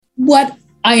What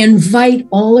I invite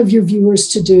all of your viewers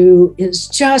to do is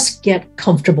just get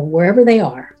comfortable wherever they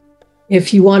are.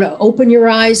 If you want to open your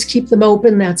eyes, keep them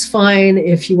open, that's fine.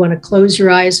 If you want to close your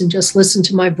eyes and just listen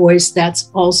to my voice,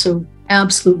 that's also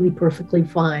absolutely perfectly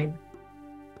fine.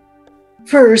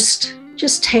 First,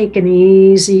 just take an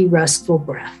easy, restful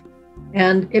breath.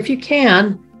 And if you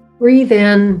can, breathe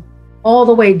in all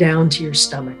the way down to your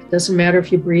stomach. It doesn't matter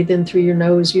if you breathe in through your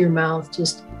nose or your mouth,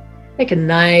 just take a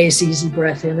nice, easy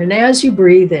breath in. And as you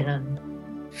breathe in,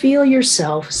 feel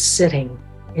yourself sitting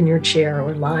in your chair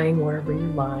or lying wherever you're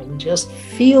lying. Just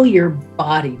feel your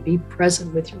body, be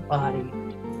present with your body.